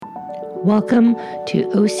Welcome to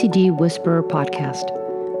OCD Whisperer Podcast.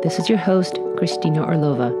 This is your host, Christina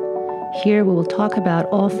Orlova. Here we will talk about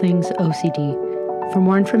all things OCD. For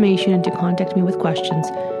more information and to contact me with questions,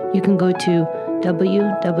 you can go to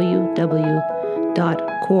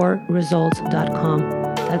www.coreresults.com.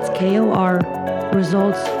 That's KOR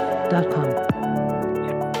results.com.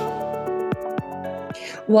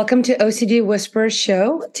 Welcome to OCD Whisperer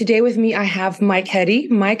Show. Today with me, I have Mike Heady.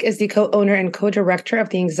 Mike is the co-owner and co-director of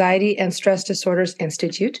the Anxiety and Stress Disorders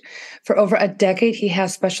Institute. For over a decade, he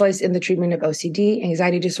has specialized in the treatment of OCD,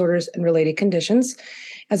 anxiety disorders, and related conditions.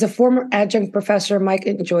 As a former adjunct professor, Mike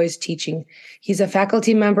enjoys teaching. He's a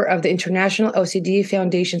faculty member of the International OCD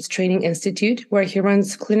Foundation's Training Institute, where he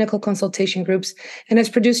runs clinical consultation groups and has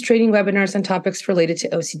produced training webinars on topics related to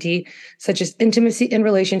OCD, such as intimacy in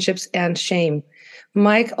relationships and shame.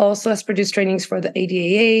 Mike also has produced trainings for the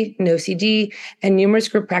ADAA, NOCD, and numerous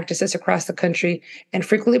group practices across the country, and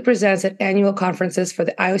frequently presents at annual conferences for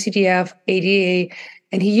the IOCDF, ADAA,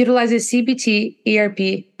 and he utilizes CBT,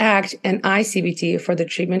 ERP, ACT, and ICBT for the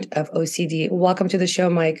treatment of OCD. Welcome to the show,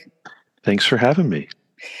 Mike. Thanks for having me.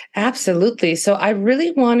 Absolutely. So I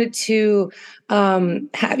really wanted to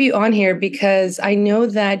have you on here because I know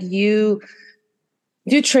that you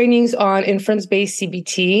do trainings on inference-based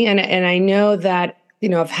CBT, and I know that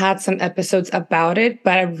I've had some episodes about it,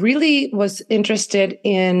 but I really was interested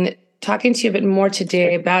in talking to you a bit more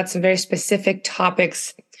today about some very specific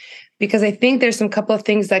topics, because I think there's some couple of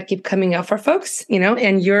things that keep coming up for folks,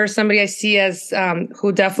 and you're somebody I see as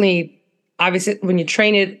who definitely, obviously, when you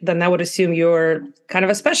train it, then I would assume you're kind of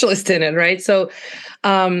a specialist in it, right? So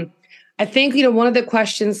I think, one of the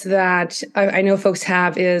questions that I know folks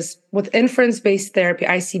have is with inference-based therapy,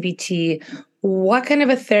 ICBT, what kind of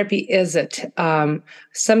a therapy is it?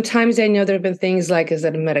 Sometimes I know there have been things like, is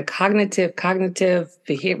it metacognitive, cognitive,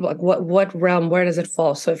 behavior? Like what realm, where does it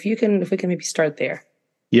fall? So if we can maybe start there.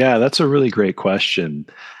 Yeah, that's a really great question.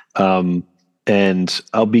 And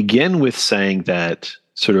I'll begin with saying that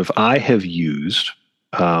sort of I have used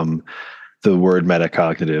the word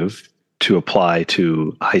metacognitive to apply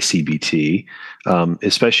to ICBT,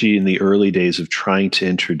 especially in the early days of trying to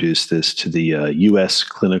introduce this to the U.S.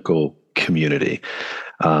 clinical community.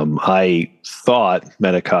 I thought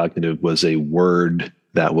metacognitive was a word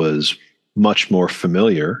that was much more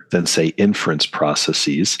familiar than, say, inference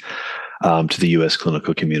processes to the U.S.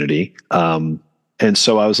 clinical community. And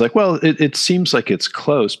so I was like, well, it seems like it's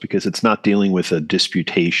close because it's not dealing with a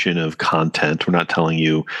disputation of content. We're not telling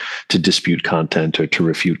you to dispute content or to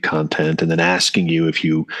refute content and then asking you if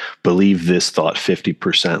you believe this thought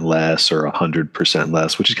 50% less or 100%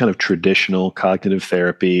 less, which is kind of traditional cognitive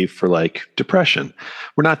therapy for like depression.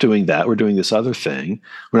 We're not doing that. We're doing this other thing.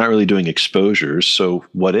 We're not really doing exposures. So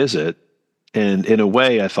what is it? And in a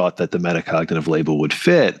way, I thought that the metacognitive label would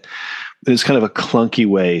fit. It's kind of a clunky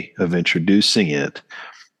way of introducing it,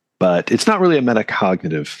 but it's not really a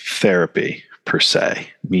metacognitive therapy per se. I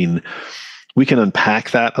mean, we can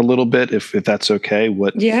unpack that a little bit if that's okay.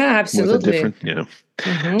 Absolutely.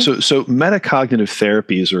 Mm-hmm. So metacognitive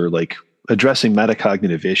therapies are like addressing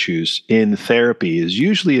metacognitive issues in therapy is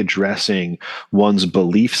usually addressing one's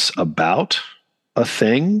beliefs about a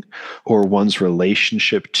thing or one's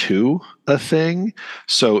relationship to a thing.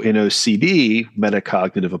 So in OCD,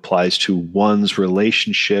 metacognitive applies to one's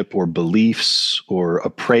relationship or beliefs or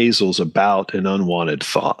appraisals about an unwanted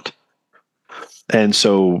thought. And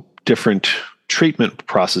so different treatment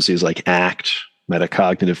processes like ACT,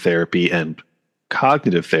 metacognitive therapy, and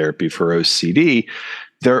cognitive therapy for OCD,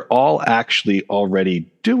 they're all actually already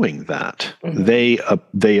doing that. Mm-hmm.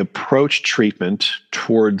 They approach treatment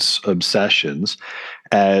towards obsessions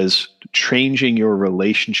as changing your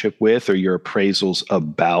relationship with or your appraisals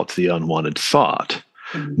about the unwanted thought,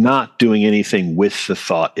 not doing anything with the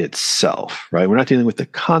thought itself, right? We're not dealing with the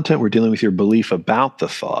content. We're dealing with your belief about the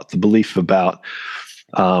thought, the belief about,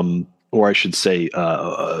 or I should say,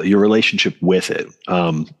 your relationship with it.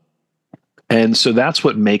 And so that's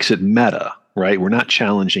what makes it meta. Right? We're not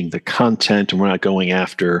challenging the content and we're not going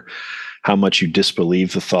after how much you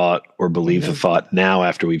disbelieve the thought or believe the thought now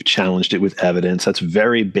after we've challenged it with evidence. That's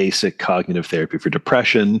very basic cognitive therapy for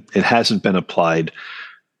depression. It hasn't been applied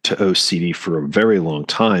to OCD for a very long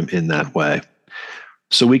time in that way.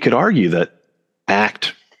 So we could argue that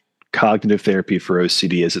ACT, cognitive therapy for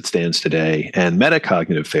OCD as it stands today, and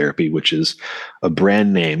metacognitive therapy, which is a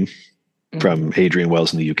brand name from Adrian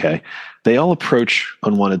Wells in the UK, they all approach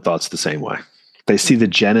unwanted thoughts the same way. They see the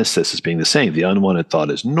genesis as being the same. The unwanted thought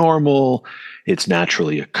is normal. It's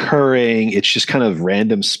naturally occurring. It's just kind of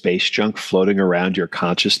random space junk floating around your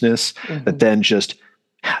consciousness that then just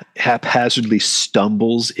haphazardly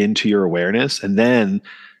stumbles into your awareness. And then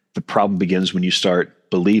The problem begins when you start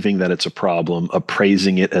believing that it's a problem,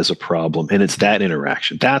 appraising it as a problem, and it's that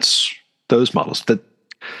interaction. That's those models. That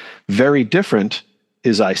very different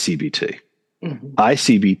is ICBT. Mm-hmm.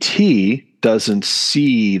 ICBT doesn't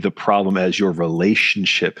see the problem as your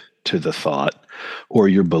relationship to the thought or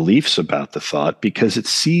your beliefs about the thought, because it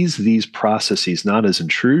sees these processes not as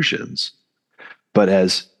intrusions, but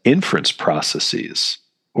as inference processes,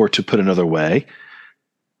 or to put another way,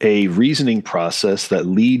 a reasoning process that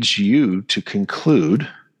leads you to conclude,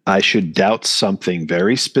 I should doubt something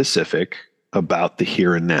very specific about the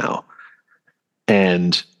here and now.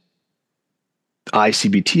 And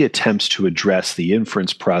ICBT attempts to address the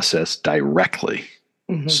inference process directly.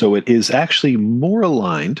 Mm-hmm. So it is actually more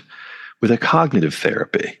aligned with a cognitive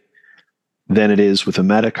therapy than it is with a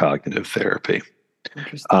metacognitive therapy.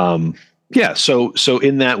 Yeah. So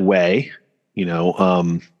in that way,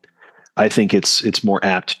 I think it's more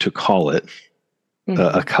apt to call it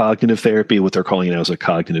a cognitive therapy. What they're calling it now is a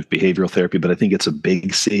cognitive behavioral therapy, but I think it's a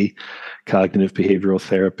big C, cognitive behavioral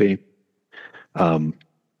therapy.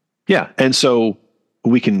 Yeah, and so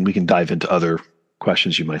we can dive into other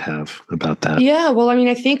questions you might have about that. Yeah, well, I mean,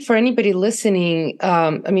 I think for anybody listening,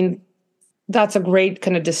 that's a great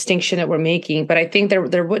kind of distinction that we're making. But I think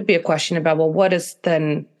there would be a question about, well, what is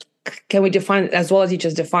then? Can we define, as well as you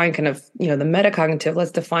just define kind of, the metacognitive,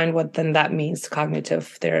 let's define what then that means, cognitive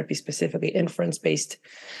therapy, specifically inference-based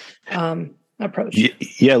approach.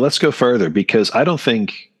 Yeah, let's go further, because I don't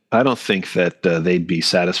think that they'd be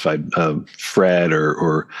satisfied, Fred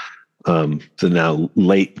or the now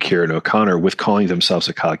late Kieran O'Connor, with calling themselves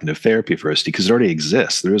a cognitive therapy for OCD, because it already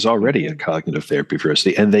exists. There is already a cognitive therapy for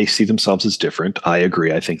OCD, and they see themselves as different. I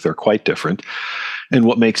agree. I think they're quite different. And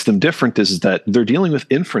what makes them different is that they're dealing with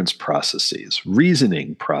inference processes,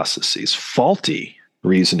 reasoning processes, faulty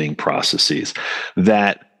reasoning processes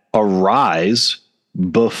that arise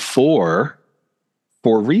for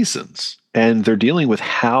reasons. And they're dealing with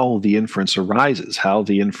how the inference arises, how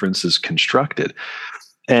the inference is constructed.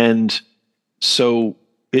 And so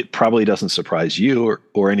it probably doesn't surprise you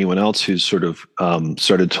or anyone else who's sort of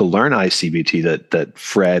started to learn ICBT that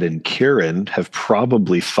Fred and Kieran have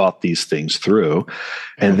probably thought these things through,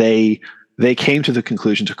 and they came to the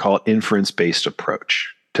conclusion to call it inference-based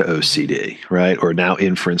approach to OCD, right? Or now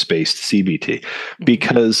inference-based CBT,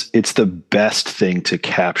 because it's the best thing to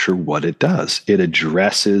capture what it does. It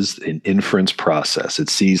addresses an inference process. It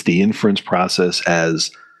sees the inference process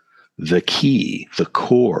as the key, the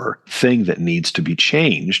core thing that needs to be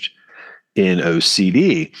changed in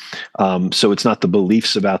OCD. So it's not the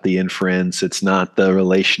beliefs about the inference. It's not the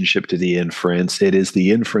relationship to the inference. It is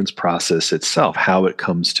the inference process itself, how it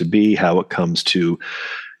comes to be, how it comes to,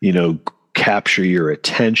 capture your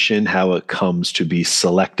attention, how it comes to be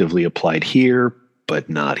selectively applied here, but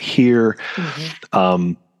not here.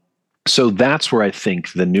 So that's where I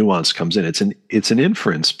think the nuance comes in. It's an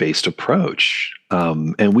inference-based approach.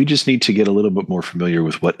 And we just need to get a little bit more familiar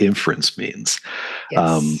with what inference means.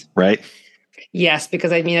 Yes. Right? Yes,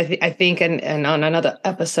 because I mean, I think, and on another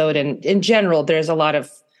episode, and in general, there's a lot of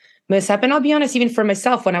mishap. And I'll be honest, even for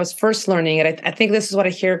myself, when I was first learning it, I think this is what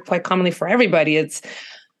I hear quite commonly for everybody. It's,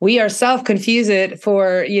 we ourselves confuse it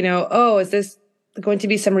for, is this going to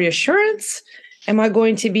be some reassurance? Am I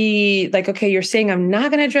going to be like, okay, you're saying I'm not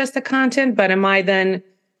going to address the content, but am I then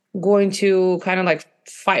going to kind of like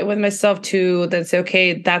fight with myself to then say,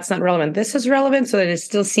 okay, that's not relevant. This is relevant. So that it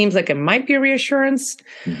still seems like it might be a reassurance,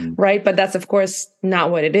 right? But that's, of course, not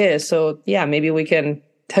what it is. So yeah, maybe we can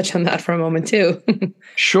touch on that for a moment too.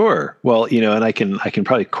 Sure. Well, and I can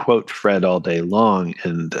probably quote Fred all day long,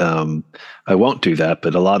 and I won't do that.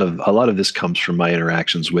 But a lot of this comes from my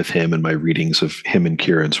interactions with him and my readings of him and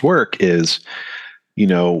Kieran's work. Is,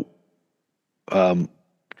 from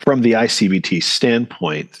the ICBT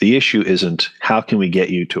standpoint, the issue isn't how can we get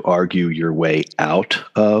you to argue your way out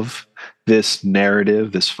of this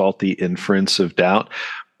narrative, this faulty inference of doubt.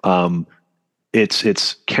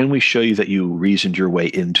 It's can we show you that you reasoned your way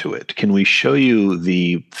into it? Can we show you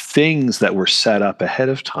the things that were set up ahead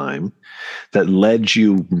of time that led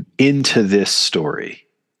you into this story?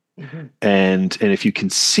 And if you can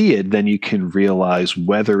see it, then you can realize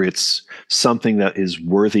whether it's something that is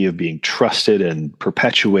worthy of being trusted and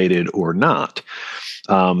perpetuated or not.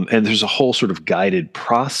 And there's a whole sort of guided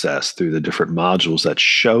process through the different modules that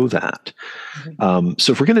show that.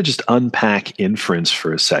 So if we're going to just unpack inference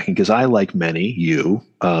for a second, because I, like many,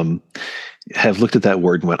 have looked at that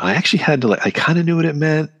word and went, I actually had to, I kind of knew what it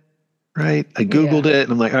meant, right? I Googled it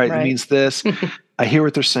and I'm like, all right, it means this. I hear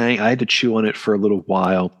what they're saying. I had to chew on it for a little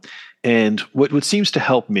while. And what seems to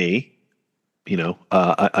help me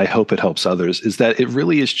I hope it helps others, is that it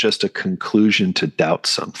really is just a conclusion to doubt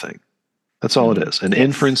something. That's all it is. An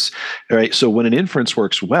inference, right? So when an inference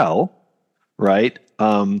works well, right,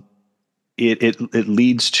 it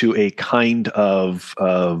leads to a kind of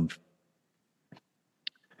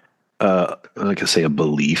I can say a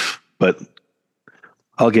belief, but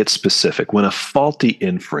I'll get specific. When a faulty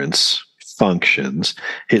inference functions,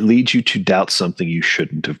 it leads you to doubt something you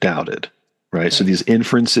shouldn't have doubted, right? So these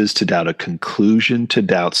inferences to doubt, a conclusion to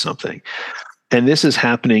doubt something. And this is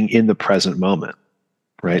happening in the present moment,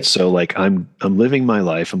 right? So like I'm living my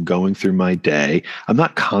life, I'm going through my day. I'm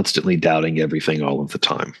not constantly doubting everything all of the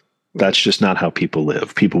time. That's just not how people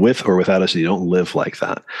live. People with or without OCD don't live like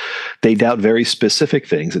that. They doubt very specific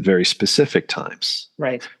things at very specific times.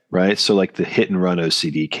 Right. So like the hit and run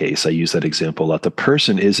OCD case, I use that example a lot. The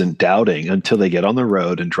person isn't doubting until they get on the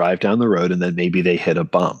road and drive down the road, and then maybe they hit a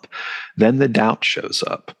bump. Then the doubt shows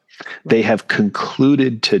up. They have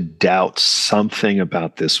concluded to doubt something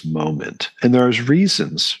about this moment, and there's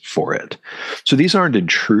reasons for it. So these aren't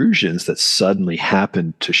intrusions that suddenly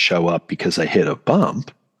happened to show up because I hit a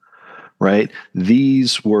bump. Right?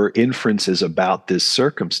 These were inferences about this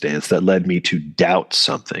circumstance that led me to doubt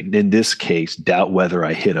something. In this case, doubt whether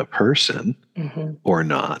I hit a person or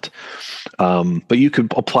not. But you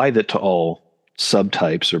could apply that to all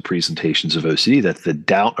subtypes or presentations of OCD, that the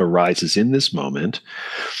doubt arises in this moment.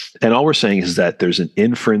 And all we're saying is that there's an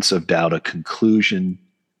inference of doubt, a conclusion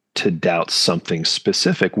to doubt something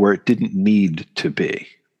specific where it didn't need to be.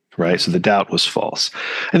 Right? So the doubt was false.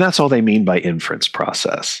 And that's all they mean by inference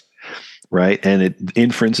process. Right. And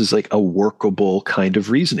inference is like a workable kind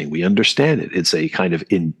of reasoning. We understand it. It's a kind of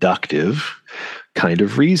inductive kind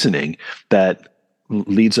of reasoning that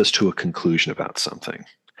leads us to a conclusion about something.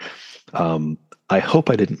 I hope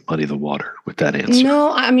I didn't muddy the water with that answer.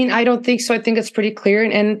 No, I mean, I don't think so. I think it's pretty clear.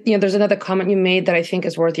 And there's another comment you made that I think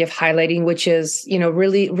is worthy of highlighting, which is,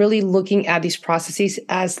 really, really looking at these processes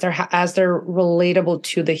as they're relatable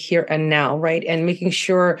to the here and now, right? And making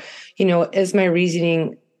sure, is my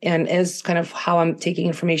reasoning and is kind of how I'm taking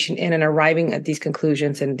information in and arriving at these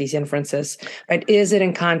conclusions and these inferences, right? Is it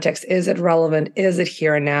in context? Is it relevant? Is it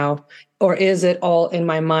here and now? Or is it all in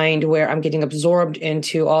my mind where I'm getting absorbed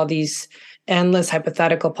into all these endless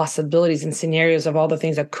hypothetical possibilities and scenarios of all the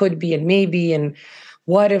things that could be and maybe, and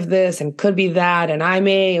what if this and could be that, and I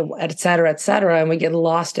may, et cetera, et cetera. And we get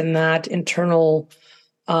lost in that internal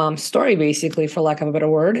story, basically, for lack of a better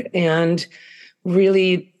word. And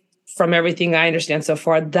really, from everything I understand so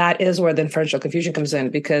far, that is where the inferential confusion comes in,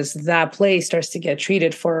 because that place starts to get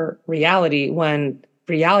treated for reality when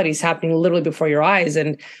reality is happening literally before your eyes.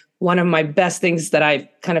 And one of my best things that I've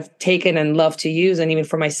kind of taken and love to use, and even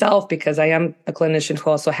for myself, because I am a clinician who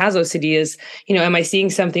also has OCD, is, am I seeing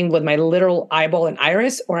something with my literal eyeball and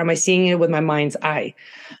iris, or am I seeing it with my mind's eye?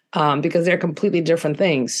 Because they're completely different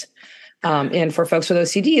things. And for folks with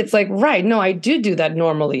OCD, it's like, right, no, I do that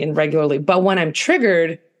normally and regularly. But when I'm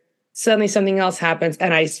triggered, suddenly something else happens,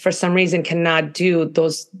 and I, for some reason, cannot do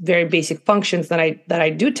those very basic functions that I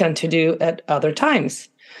do tend to do at other times.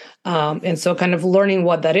 And so kind of learning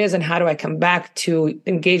what that is and how do I come back to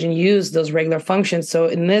engage and use those regular functions. So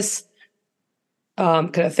in this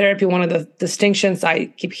kind of therapy, one of the distinctions I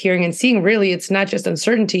keep hearing and seeing, really, it's not just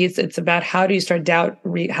uncertainty. It's about how do you start doubt,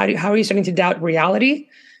 how are you starting to doubt reality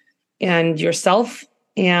and yourself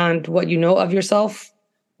and what you know of yourself,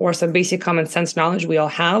 or some basic common sense knowledge we all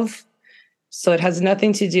have. So it has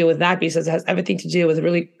nothing to do with that piece. It has everything to do with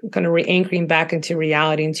really kind of re-anchoring back into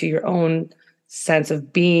reality, into your own sense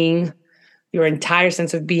of being, your entire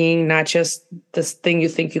sense of being, not just this thing you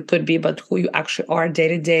think you could be, but who you actually are day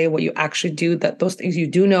to day, what you actually do, that those things you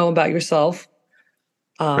do know about yourself.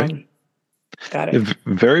 Right. Got it.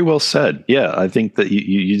 Very well said. Yeah, I think that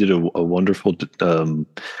you did a wonderful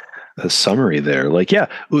a summary there. Like, yeah,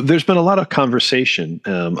 there's been a lot of conversation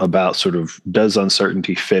about sort of, does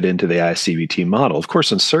uncertainty fit into the ICBT model? Of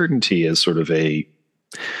course, uncertainty is sort of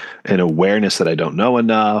an awareness that I don't know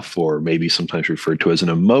enough, or maybe sometimes referred to as an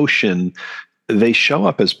emotion. They show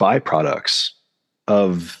up as byproducts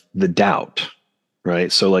of the doubt,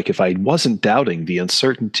 right? So like if I wasn't doubting, the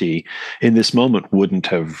uncertainty in this moment wouldn't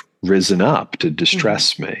have risen up to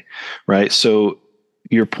distress me, right? So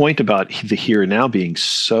your point about the here and now being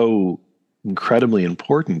so incredibly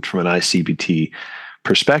important from an ICBT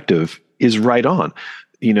perspective is right on.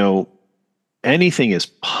 Anything is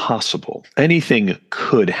possible. Anything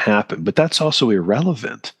could happen, but that's also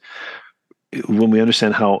irrelevant when we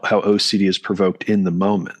understand how OCD is provoked in the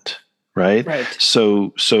moment, right? Right.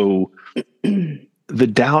 So the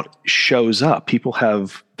doubt shows up.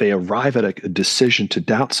 They arrive at a decision to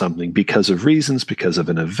doubt something because of reasons, because of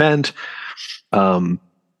an event. And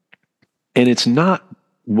it's not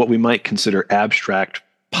what we might consider abstract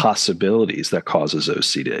possibilities that causes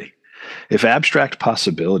OCD. If abstract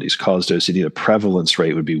possibilities caused OCD, the prevalence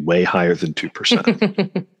rate would be way higher than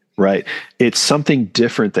 2%. Right? It's something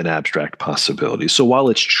different than abstract possibilities. So while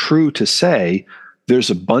it's true to say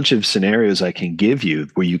there's a bunch of scenarios I can give you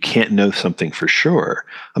where you can't know something for sure,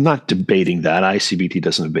 I'm not debating that. ICBT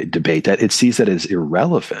doesn't debate that. It sees that as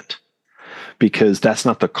irrelevant because that's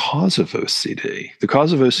not the cause of OCD. The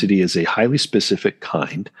cause of OCD is a highly specific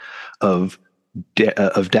kind of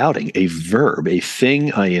doubting, a verb, a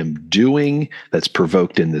thing I am doing that's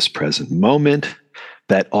provoked in this present moment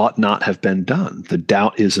that ought not have been done. The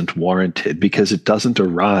doubt isn't warranted because it doesn't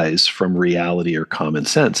arise from reality or common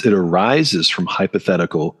sense. It arises from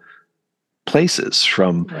hypothetical places,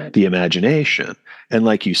 from the imagination. And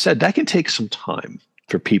like you said, that can take some time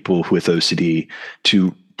for people with OCD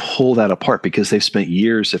to pull that apart because they've spent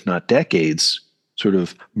years, if not decades, sort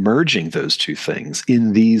of merging those two things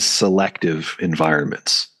in these selective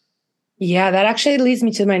environments. Yeah, that actually leads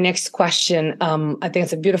me to my next question. I think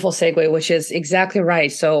it's a beautiful segue, which is exactly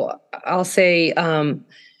right. So I'll say, kind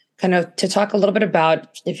of to talk a little bit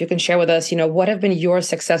about, if you can share with us, what have been your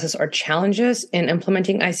successes or challenges in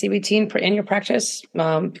implementing ICBT in your practice?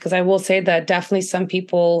 Because I will say that definitely some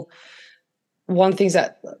people, one thing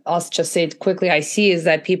that I'll just say quickly, I see is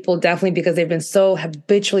that people definitely, because they've been so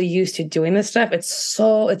habitually used to doing this stuff, it's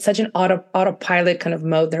such an autopilot kind of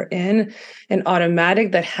mode they're in, and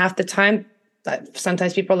automatic, that half the time,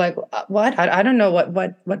 sometimes people are like, what? I don't know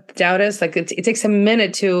what doubt is. Like it takes a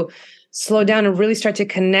minute to slow down and really start to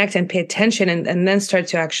connect and pay attention and then start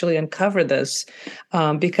to actually uncover this,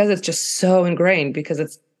 because it's just so ingrained, because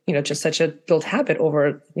it's, just such a built habit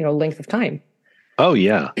over, length of time. Oh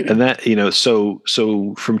yeah. And that, so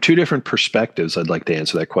from two different perspectives, I'd like to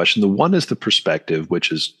answer that question. The one is the perspective,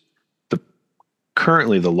 which is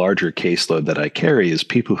currently the larger caseload that I carry, is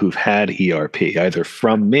people who've had ERP, either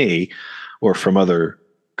from me or from other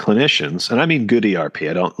clinicians. And I mean good ERP.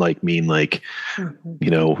 I don't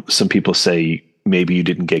some people say maybe you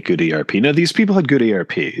didn't get good ERP. No, these people had good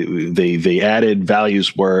ERP. They added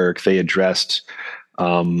values work. They addressed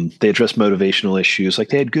motivational issues. Like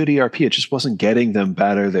they had good ERP. It just wasn't getting them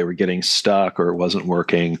better. They were getting stuck or it wasn't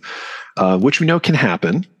working, which we know can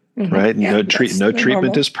happen, right? Yeah, no treatment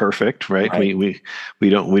normal. Is perfect, right? We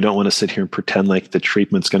don't want to sit here and pretend like the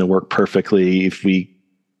treatment's going to work perfectly. If we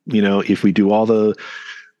do all the,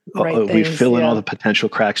 we fill in all the potential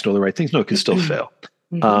cracks and all the right things, no, it can still fail.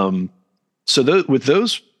 So with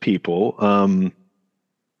those people,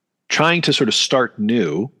 trying to sort of start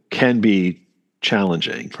new can be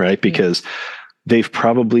challenging, right? Because they've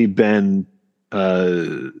probably been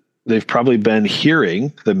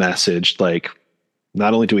hearing the message like,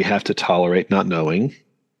 not only do we have to tolerate not knowing,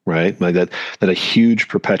 right? Like that a huge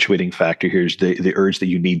perpetuating factor here is the urge that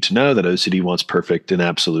you need to know, that OCD wants perfect and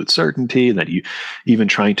absolute certainty, and that you even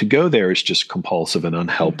trying to go there is just compulsive and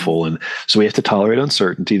unhelpful. And so we have to tolerate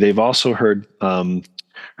uncertainty. They've also heard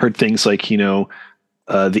things like,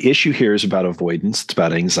 the issue here is about avoidance. It's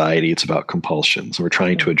about anxiety. It's about compulsion. So we're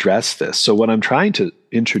trying to address this. So when I'm trying to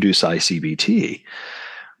introduce ICBT,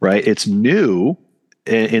 right, it's new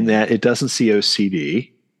in that it doesn't see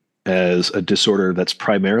OCD as a disorder that's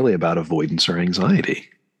primarily about avoidance or anxiety.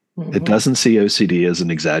 It doesn't see OCD as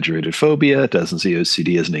an exaggerated phobia. It doesn't see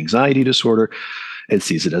OCD as an anxiety disorder. It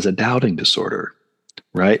sees it as a doubting disorder,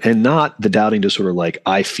 right? And not the doubting disorder like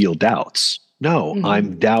I feel doubts. No,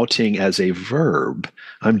 I'm doubting as a verb.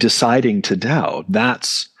 I'm deciding to doubt.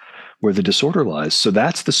 That's where the disorder lies. So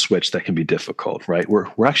that's the switch that can be difficult, right?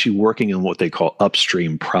 We're actually working on what they call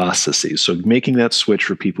upstream processes. So making that switch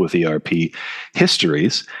for people with ERP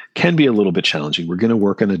histories can be a little bit challenging. We're going to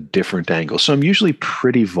work on a different angle. So I'm usually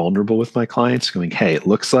pretty vulnerable with my clients, going, hey, it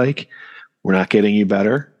looks like we're not getting you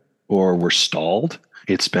better, or we're stalled.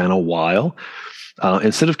 It's been a while.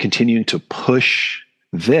 Instead of continuing to push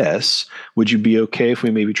this, would you be okay if we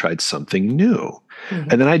maybe tried something new?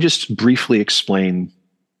 And then I just briefly explain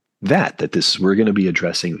that we're going to be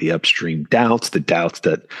addressing the upstream doubts, the doubts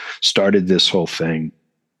that started this whole thing,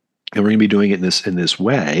 and we're going to be doing it in this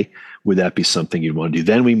way. Would that be something you'd want to do?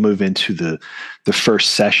 Then we move into the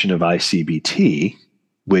first session of ICBT,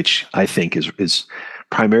 which I think is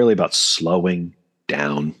primarily about slowing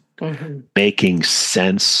down, making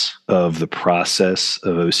sense of the process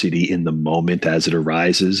of OCD in the moment as it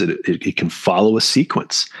arises. It can follow a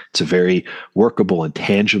sequence. It's a very workable and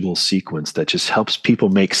tangible sequence that just helps people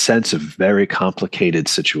make sense of very complicated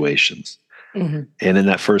situations. And in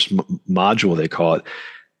that first module, they call it,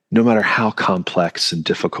 no matter how complex and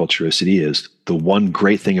difficult your OCD is, the one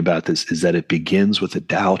great thing about this is that it begins with a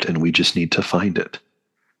doubt and we just need to find it.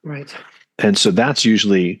 Right. And so that's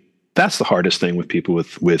the hardest thing with people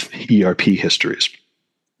with ERP histories.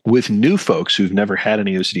 With new folks who've never had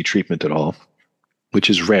any OCD treatment at all, which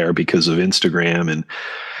is rare because of Instagram and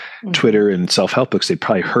Twitter and self-help books, they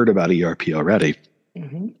probably heard about ERP already.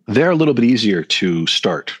 They're a little bit easier to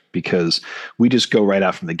start because we just go right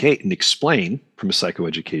out from the gate and explain from a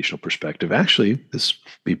psychoeducational perspective. Actually,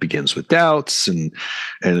 it begins with doubts, and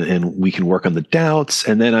we can work on the doubts.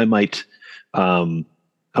 And then I might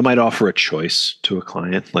offer a choice to a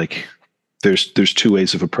client. Like there's two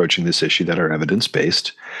ways of approaching this issue that are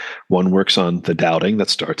evidence-based. One works on the doubting that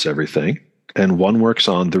starts everything, and one works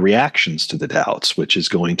on the reactions to the doubts, which is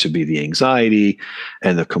going to be the anxiety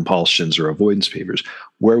and the compulsions or avoidance behaviors.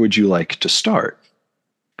 Where would you like to start?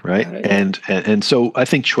 Right. And so I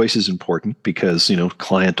think choice is important because,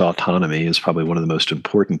 client autonomy is probably one of the most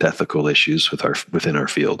important ethical issues within our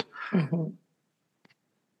field.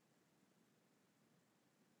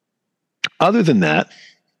 Other than that,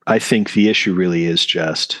 I think the issue really is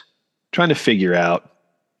just trying to figure out,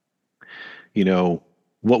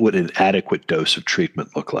 what would an adequate dose of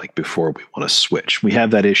treatment look like before we want to switch? We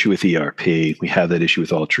have that issue with ERP. We have that issue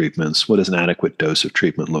with all treatments. What does an adequate dose of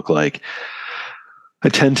treatment look like? I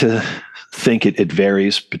tend to think it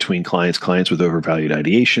varies between clients. Clients with overvalued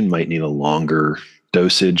ideation might need a longer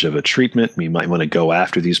dosage of a treatment. We might want to go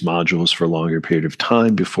after these modules for a longer period of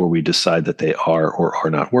time before we decide that they are or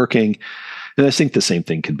are not working. And I think the same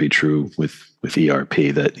thing could be true with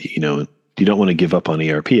ERP, that, you don't want to give up on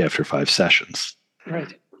ERP after 5 sessions.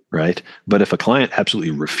 Right. But if a client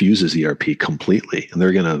absolutely refuses ERP completely and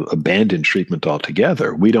they're going to abandon treatment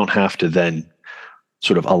altogether, we don't have to then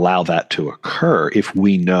sort of allow that to occur if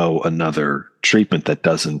we know another treatment that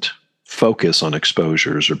doesn't focus on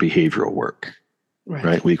exposures or behavioral work.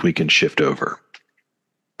 Right. We can shift over.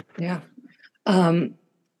 Yeah. And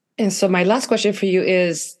so my last question for you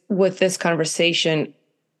is, with this conversation,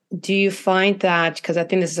 do you find that, because I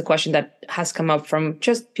think this is a question that has come up from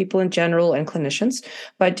just people in general and clinicians,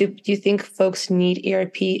 but do you think folks need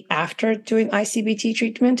ERP after doing ICBT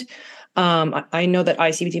treatment? I know that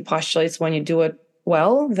ICBT postulates when you do it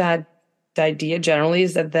well, that the idea generally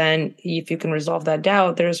is that then if you can resolve that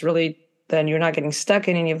doubt, then you're not getting stuck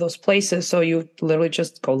in any of those places. So you literally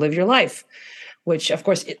just go live your life, which of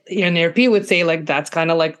course in ERP would say like, that's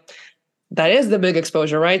kind of like, that is the big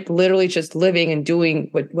exposure, right? Literally just living and doing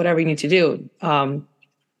whatever you need to do.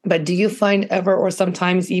 But do you find ever, or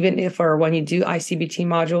sometimes even if or when you do ICBT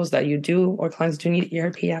modules, that you do, or clients do, need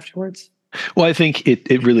ERP afterwards? Well, I think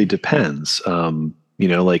it really depends.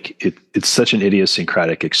 It's such an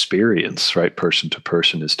idiosyncratic experience, right? Person to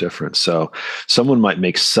person is different. So someone might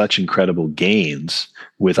make such incredible gains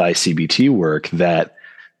with ICBT work that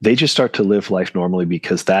they just start to live life normally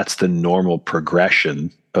because that's the normal progression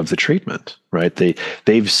of the treatment, right?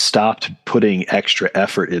 They've stopped putting extra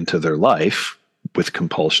effort into their life with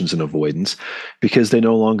compulsions and avoidance because they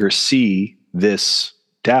no longer see this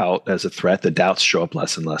doubt as a threat. The doubts show up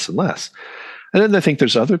less and less and less. And then I think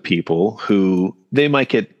there's other people who they might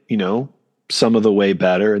get, some of the way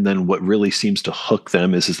better. And then what really seems to hook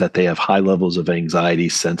them is that they have high levels of anxiety,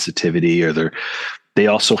 sensitivity, or they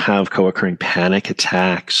also have co-occurring panic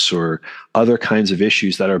attacks or other kinds of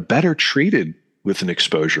issues that are better treated with an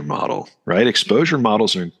exposure model, right? Exposure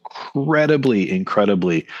models are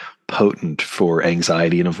incredibly potent for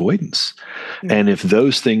anxiety and avoidance. Mm-hmm. And if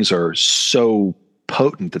those things are so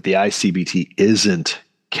potent that the ICBT isn't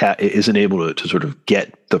able to sort of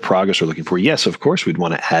get the progress we're looking for, yes, of course, we'd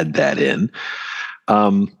want to add that in.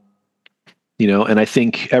 And I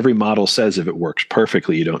think every model says if it works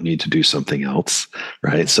perfectly, you don't need to do something else,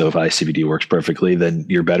 right? So if ICBT works perfectly, then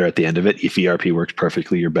you're better at the end of it. If ERP works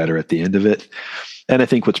perfectly, you're better at the end of it. And I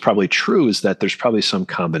think what's probably true is that there's probably some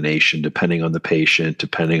combination, depending on the patient,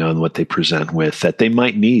 depending on what they present with, that they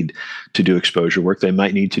might need to do exposure work. They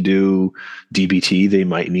might need to do DBT. They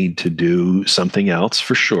might need to do something else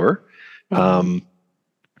for sure. Mm-hmm.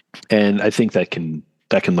 And I think that can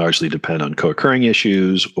largely depend on co-occurring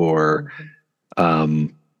issues or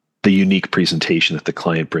the unique presentation that the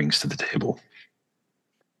client brings to the table.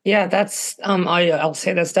 Yeah, that's I'll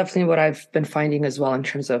say that's definitely what I've been finding as well in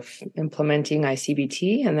terms of implementing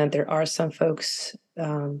ICBT. And then there are some folks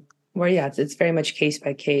where it's very much case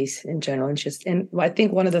by case in general. And I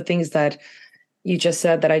think one of the things that you just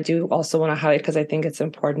said that I do also want to highlight, because I think it's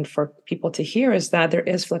important for people to hear, is that there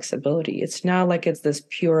is flexibility. It's not like it's this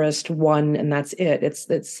purest one and that's it. It's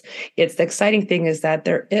the exciting thing is that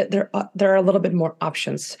there are a little bit more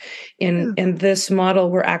options in this model.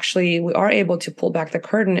 We are able to pull back the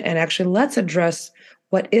curtain and actually let's address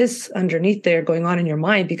what is underneath there going on in your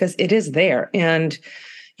mind, because it is there. And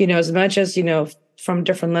as much as from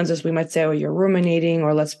different lenses, we might say, oh, you're ruminating,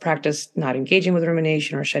 or let's practice not engaging with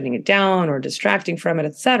rumination or shutting it down or distracting from it,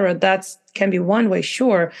 et cetera. That can be one way,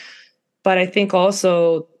 sure. But I think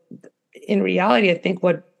also in reality, I think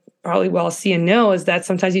what probably we all see and know is that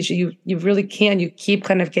sometimes you really can, you keep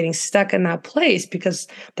kind of getting stuck in that place, because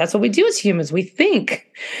that's what we do as humans. We think.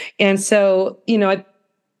 And so,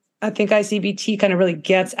 I think ICBT kind of really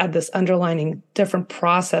gets at this underlining different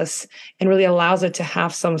process and really allows it to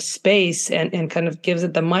have some space and kind of gives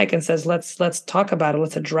it the mic and says, let's talk about it.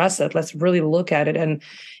 Let's address it. Let's really look at it and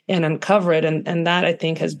uncover it. And that, I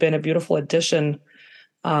think, has been a beautiful addition.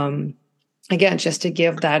 Again, just to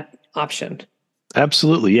give that option.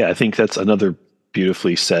 Absolutely. Yeah. I think that's another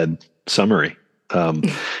beautifully said summary,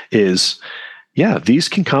 these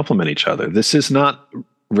can complement each other. This is not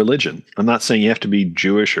religion. I'm not saying you have to be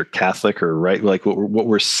Jewish or Catholic or right. Like what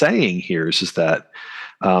we're saying here is that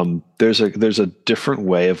there's a different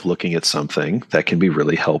way of looking at something that can be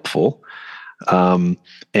really helpful.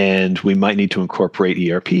 And we might need to incorporate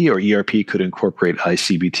ERP, or ERP could incorporate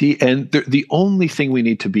ICBT. And the only thing we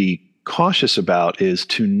need to be cautious about is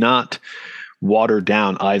to not water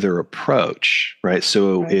down either approach, right?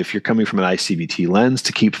 So if you're coming from an ICBT lens,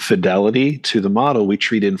 to keep fidelity to the model, we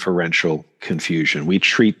treat inferential confusion. We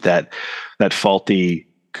treat that faulty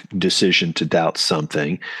decision to doubt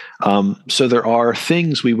something. So there are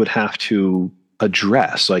things we would have to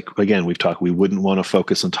address. Like, again, we wouldn't want to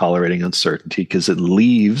focus on tolerating uncertainty, because it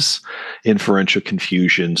leaves inferential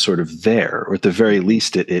confusion sort of there, or at the very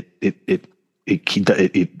least, it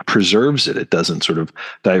preserves it. It doesn't sort of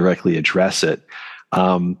directly address it.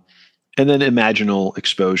 And then imaginal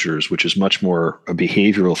exposures, which is much more a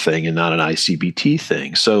behavioral thing and not an ICBT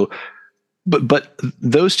thing. So, but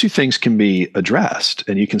those two things can be addressed,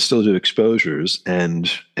 and you can still do exposures,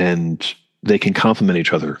 and they can complement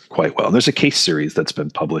each other quite well. And there's a case series that's been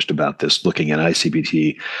published about this, looking at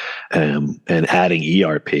ICBT and adding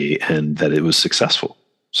ERP, and that it was successful.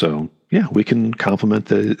 So yeah, we can complement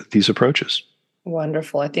these approaches.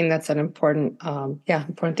 Wonderful. I think that's an important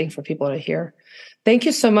thing for people to hear. Thank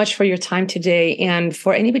you so much for your time today. And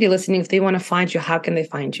for anybody listening, if they want to find you, how can they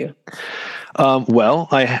find you?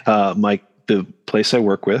 The place I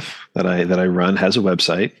work with that I run has a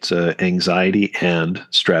website. It's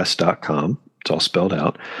anxietyandstress.com. It's all spelled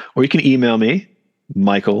out. Or you can email me,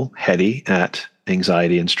 Michael Heady at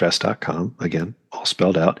anxietyandstress.com. Again, all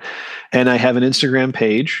spelled out. And I have an Instagram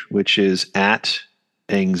page, which is at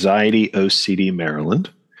Anxiety OCD Maryland,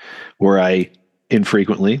 where I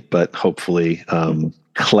infrequently, but hopefully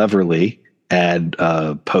cleverly, add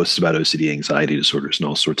posts about OCD, anxiety disorders, and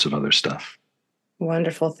all sorts of other stuff.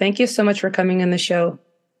 Wonderful. Thank you so much for coming on the show.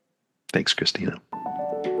 Thanks, Christina.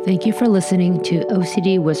 Thank you for listening to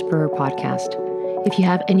OCD Whisperer Podcast. If you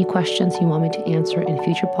have any questions you want me to answer in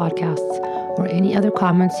future podcasts, or any other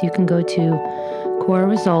comments, you can go to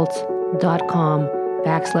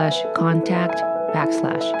coreresults.com/contact/.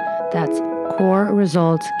 That's Core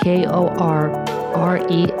Results,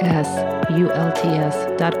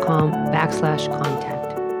 KORRESULTS.com/contact.